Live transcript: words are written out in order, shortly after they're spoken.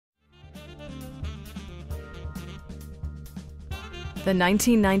The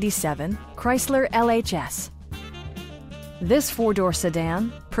 1997 Chrysler LHS. This four-door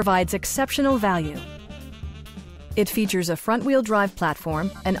sedan provides exceptional value. It features a front-wheel drive platform,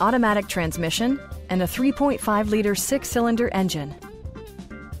 an automatic transmission, and a 3.5-liter six-cylinder engine.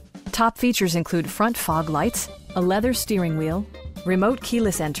 Top features include front fog lights, a leather steering wheel, remote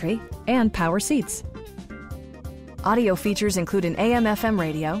keyless entry, and power seats. Audio features include an AM/FM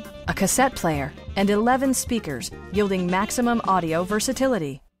radio, a cassette player, and 11 speakers, yielding maximum audio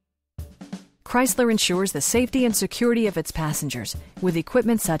versatility. Chrysler ensures the safety and security of its passengers with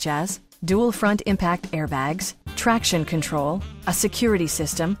equipment such as dual front impact airbags, traction control, a security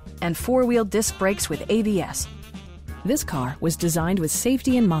system, and four-wheel disc brakes with ABS. This car was designed with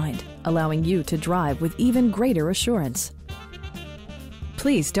safety in mind, allowing you to drive with even greater assurance.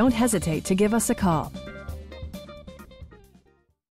 Please don't hesitate to give us a call.